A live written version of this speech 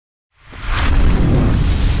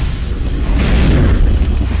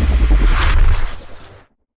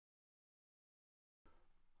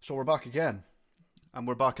So we're back again, and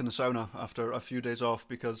we're back in the sauna after a few days off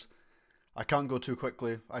because I can't go too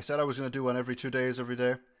quickly. I said I was going to do one every 2 days, every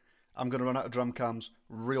day. I'm going to run out of drum cams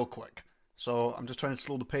real quick. So I'm just trying to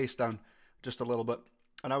slow the pace down just a little bit.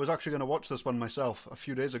 And I was actually going to watch this one myself a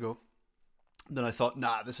few days ago. Then I thought,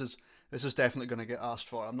 nah, this is definitely going to get asked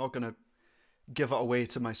for. I'm not going to give it away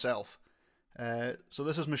to myself. So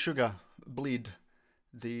this is MESHUGGAH BLEEEEEED,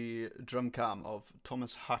 the drum cam of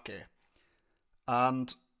Thomas Haake.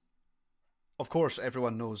 And of course,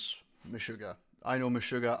 everyone knows MESHUGGAH. I know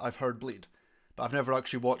MESHUGGAH, I've heard Bleed, but I've never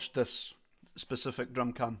actually watched this specific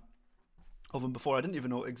drum cam of him before. I didn't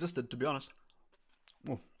even know it existed, to be honest.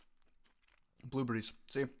 Oh, blueberries.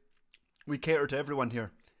 See, we cater to everyone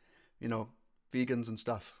here. You know, vegans and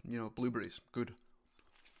stuff. You know, blueberries, good.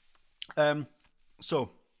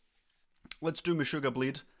 So let's do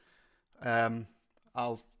MESHUGGAH BLEEEEEED.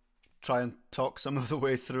 I'll try and talk some of the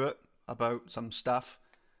way through it about some stuff,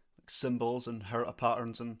 like symbols and herta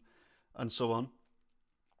patterns and so on.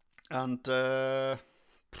 And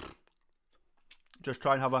just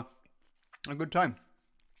try and have a good time.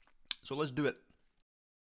 So let's do it.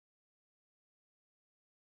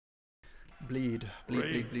 Bleed, bleed,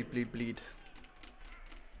 bleed, bleed, bleed, bleed.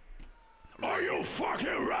 Are you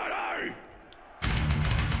fucking ready?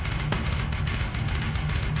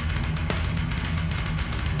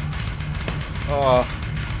 Oh,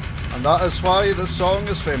 and that is why this song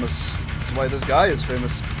is famous. That's why this guy is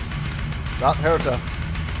famous. That herta.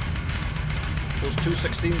 Those 2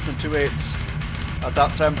 16ths and 2 8ths at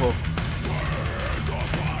that tempo.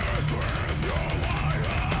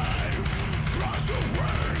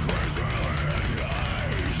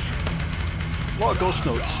 A lot of ghost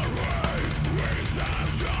notes.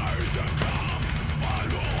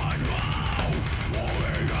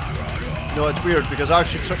 You know, it's weird because it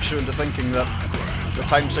actually tricks you into thinking that the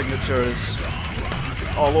time signature is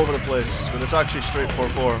all over the place, but it's actually straight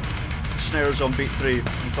 4/4. Snares on beat 3,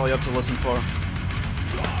 that's all you have to listen for.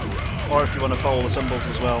 Or if you want to follow the cymbals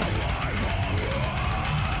as well.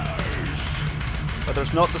 But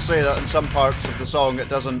there's not to say that in some parts of the song it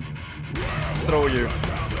doesn't throw you.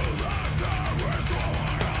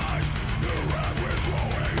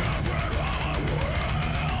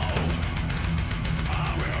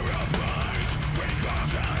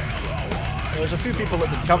 There's a few people that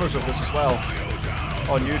did covers of this as well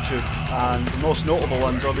on YouTube, and the most notable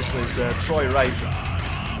ones obviously is Troy Wright.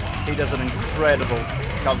 He does an incredible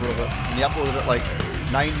cover of it, and he uploaded it like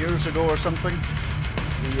 9 years ago or something.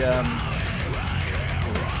 He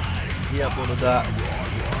uploaded that,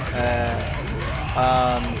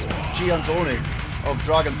 and G. Anzalone of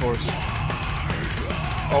Dragon Force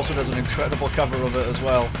also does an incredible cover of it as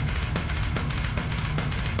well.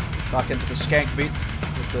 Back into the skank beat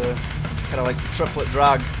with the kind of like triplet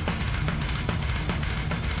drag.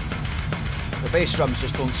 The bass drums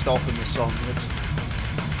just don't stop in this song. It's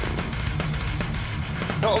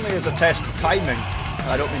not only is a test of timing, and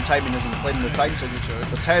I don't mean timing as in playing the time signature,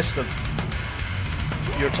 it's a test of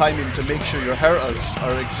your timing to make sure your hertas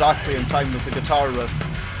are exactly in time with the guitar riff.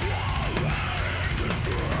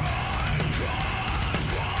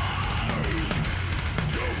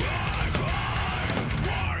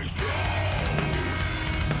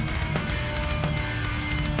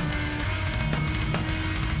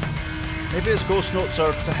 Maybe his ghost notes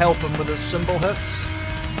are to help him with his cymbal hits,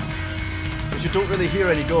 because you don't really hear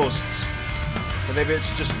any ghosts. But maybe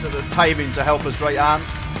it's just the timing to help his right hand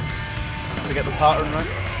to get the pattern right.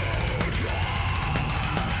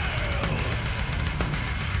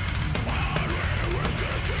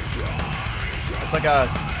 It's like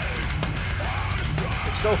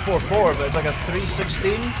it's still 4/4, but it's like a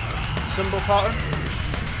 3/16 cymbal pattern.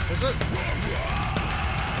 Is it?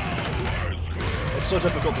 It's so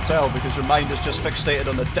difficult to tell because your mind is just fixated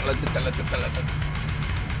on the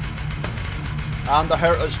and the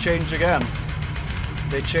hertas change again.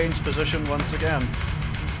 They change position once again.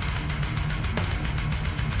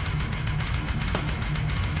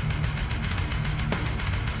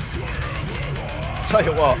 Tell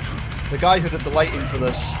you what, the guy who did the lighting for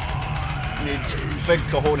this needs big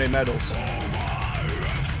cojones medals.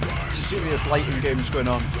 Serious lighting games going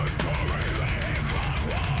on.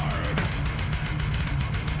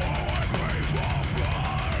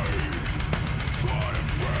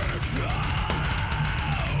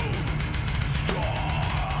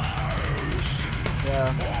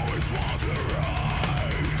 Yeah.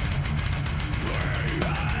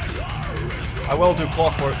 I will do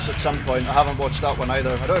Clockworks at some point. I haven't watched that one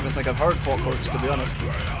either. I don't even think I've heard Clockworks, to be honest.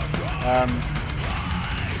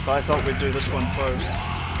 But I thought we'd do this one first.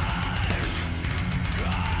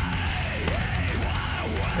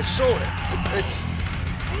 It's so... It's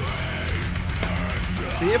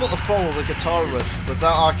Be able to follow the guitar riff with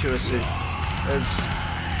that accuracy is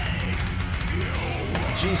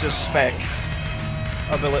Jesus spec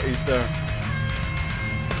abilities there.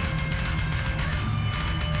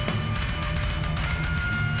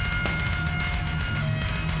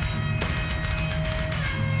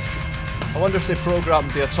 I wonder if they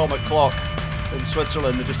programmed the atomic clock in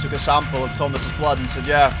Switzerland. They just took a sample of Thomas's blood and said,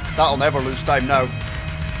 yeah, that'll never lose time now.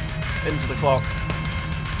 Into the clock.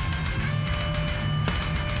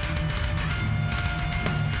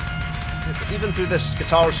 Even through this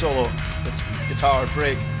guitar solo, this guitar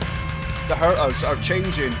break, the hurtas are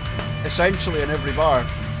changing essentially in every bar,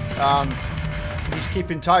 and he's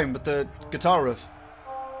keeping time with the guitar riff.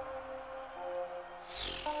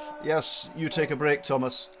 Yes, you take a break,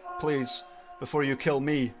 Thomas, please, before you kill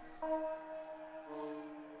me.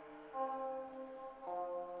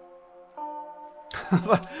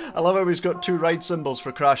 I love how he's got two ride cymbals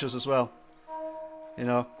for crashes as well. You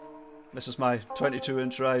know, this is my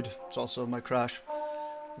 22-inch ride, it's also my crash.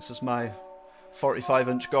 This is my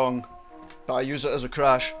 45-inch gong, but I use it as a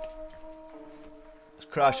crash.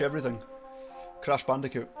 Just crash everything. Crash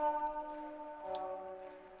Bandicoot.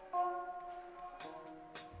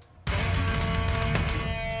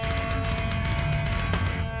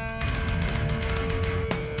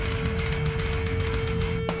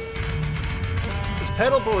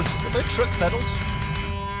 Pedal boards, are they trick pedals?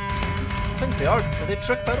 I think they are. Are they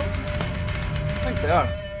trick pedals? I think they are.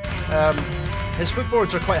 His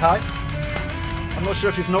footboards are quite high. I'm not sure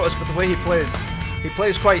if you've noticed, but the way he plays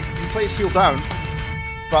heel down,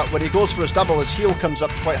 but when he goes for his double, his heel comes up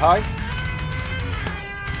quite high.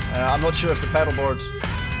 I'm not sure if the pedal board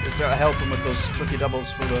is there to help him with those tricky doubles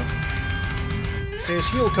for the... See, his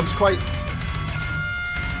heel comes quite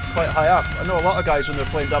high up. I know a lot of guys when they're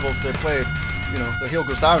playing doubles, they play, you know, their heel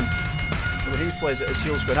goes down. But when he plays it, his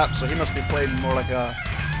heel's going up, so he must be playing more like a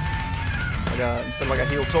instead of like a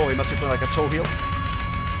heel toe, he must be playing like a toe heel.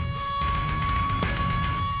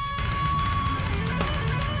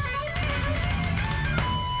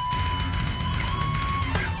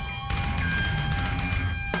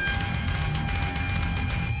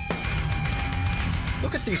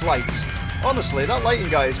 Look at these lights. Honestly, that lighting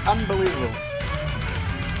guy is unbelievable.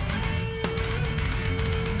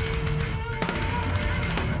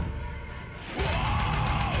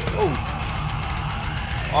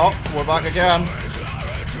 Oh, we're back again.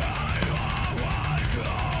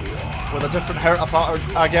 With a different herta pattern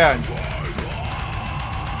again.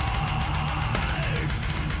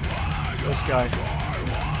 This guy.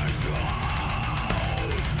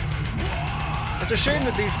 It's a shame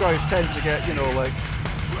that these guys tend to get, you know, like...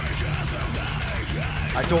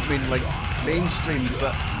 I don't mean like mainstream,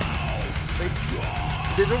 but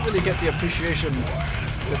they don't really get the appreciation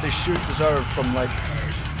that they should deserve from like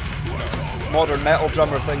modern metal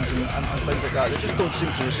drummer things and things like that. They just don't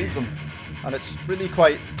seem to receive them, and it's really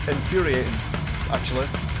quite infuriating, actually.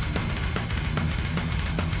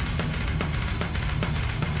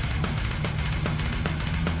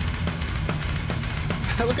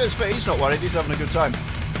 Look at his face, he's not worried, he's having a good time.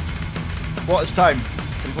 What is time?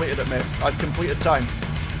 Completed it, mate. I've completed time.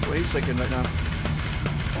 That's what he's thinking right now.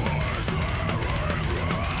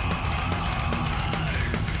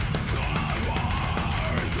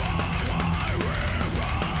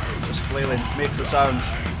 Flailing, make the sound.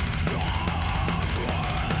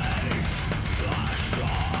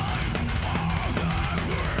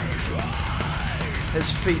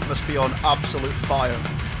 His feet must be on absolute fire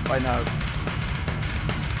by now.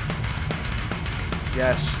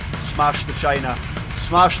 Yes, smash the china.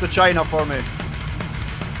 Smash the china for me.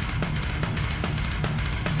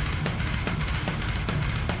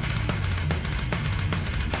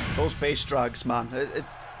 Those bass drags, man.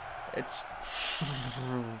 It's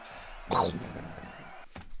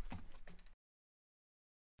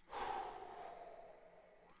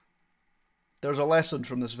There's a lesson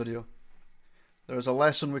from this video. There's a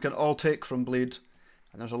lesson we can all take from Bleed,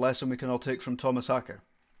 and there's a lesson we can all take from Thomas Haake.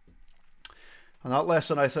 And that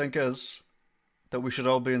lesson, I think, is that we should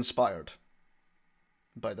all be inspired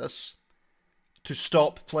by this, to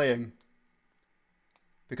stop playing,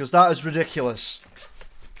 because that is ridiculous.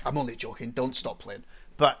 I'm only joking, don't stop playing.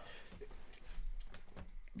 But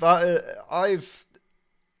that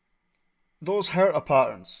those herta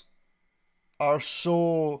patterns are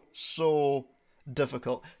so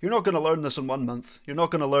difficult. You're not going to learn this in 1 month. You're not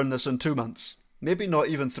going to learn this in 2 months. Maybe not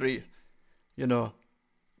even 3. You know,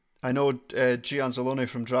 I know Gianzalone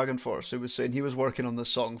from Dragon Force, who was saying he was working on this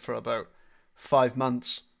song for about 5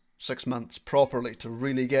 months, 6 months properly to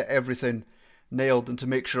really get everything nailed and to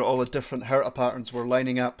make sure all the different herta patterns were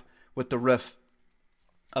lining up with the riff.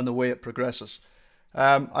 and the way it progresses.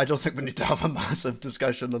 I don't think we need to have a massive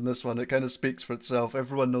discussion on this one. It kind of speaks for itself.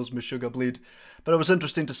 Everyone knows MESHUGGAH bleed. But it was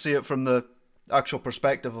interesting to see it from the actual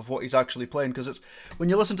perspective of what he's actually playing, because it's when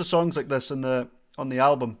you listen to songs like this on the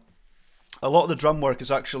album, a lot of the drum work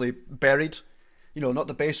is actually buried. You know, not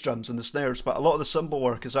the bass drums and the snares, but a lot of the cymbal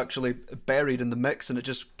work is actually buried in the mix, and it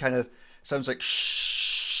just kind of sounds like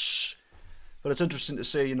shh. But it's interesting to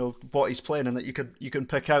see, you know, what he's playing, and that you can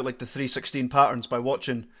pick out like the 3/16 patterns by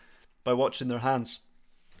watching their hands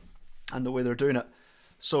and the way they're doing it.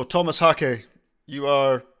 So Thomas Haake, you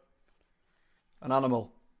are an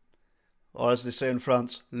animal, or as they say in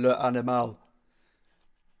France, le animal.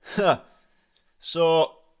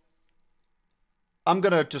 So I'm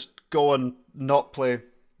gonna just go and not play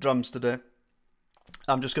drums today.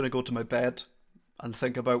 I'm just gonna go to my bed and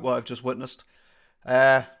think about what I've just witnessed.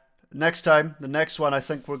 Next time, the next one, I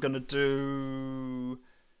think we're gonna do.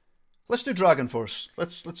 Let's do Dragon Force.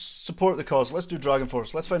 Let's support the cause. Let's do Dragon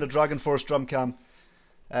Force. Let's find a Dragon Force drum cam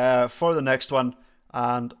for the next one,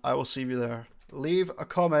 and I will see you there. Leave a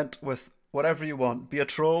comment with whatever you want. Be a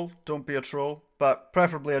troll, don't be a troll, but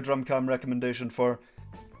preferably a drum cam recommendation for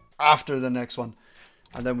after the next one,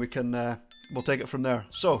 and then we can we'll take it from there.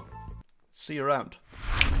 So, see you around.